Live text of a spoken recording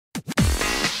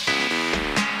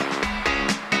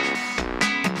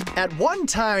At one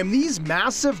time, these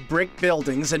massive brick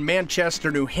buildings in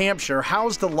Manchester, New Hampshire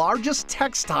housed the largest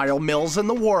textile mills in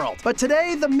the world. But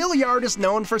today, the mill yard is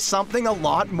known for something a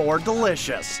lot more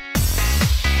delicious.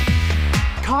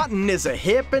 Cotton is a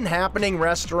hip and happening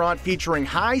restaurant featuring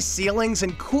high ceilings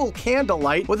and cool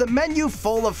candlelight with a menu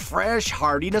full of fresh,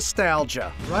 hearty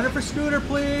nostalgia. Runner for Scooter,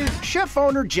 please. Chef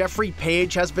owner Jeffrey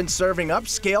Page has been serving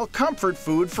upscale comfort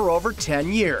food for over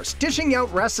 10 years, dishing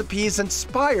out recipes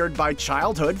inspired by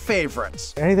childhood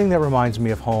favorites. Anything that reminds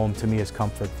me of home to me is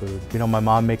comfort food. You know, my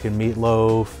mom making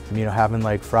meatloaf, you know, having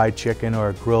like fried chicken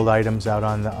or grilled items out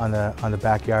on the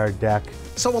backyard deck.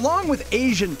 So along with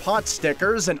Asian pot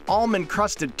stickers and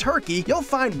almond-crusted turkey, you'll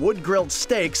find wood-grilled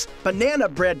steaks, banana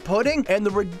bread pudding, and the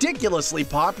ridiculously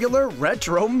popular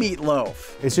retro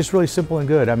meatloaf. It's just really simple and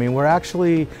good. I mean, we're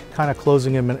actually kind of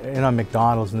closing in on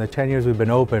McDonald's. In the 10 years we've been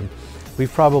open,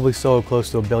 we've probably sold close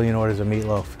to 1 billion orders of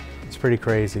meatloaf. It's pretty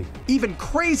crazy. Even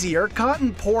crazier,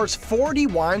 Cotton pours 40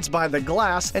 wines by the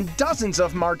glass and dozens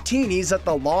of martinis at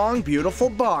the long, beautiful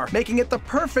bar, making it the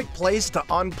perfect place to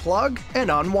unplug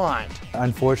and unwind.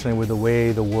 Unfortunately, with the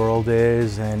way the world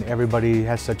is and everybody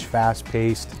has such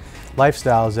fast-paced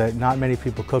lifestyles that not many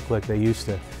people cook like they used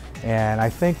to. And I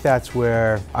think that's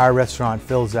where our restaurant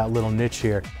fills that little niche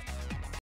here.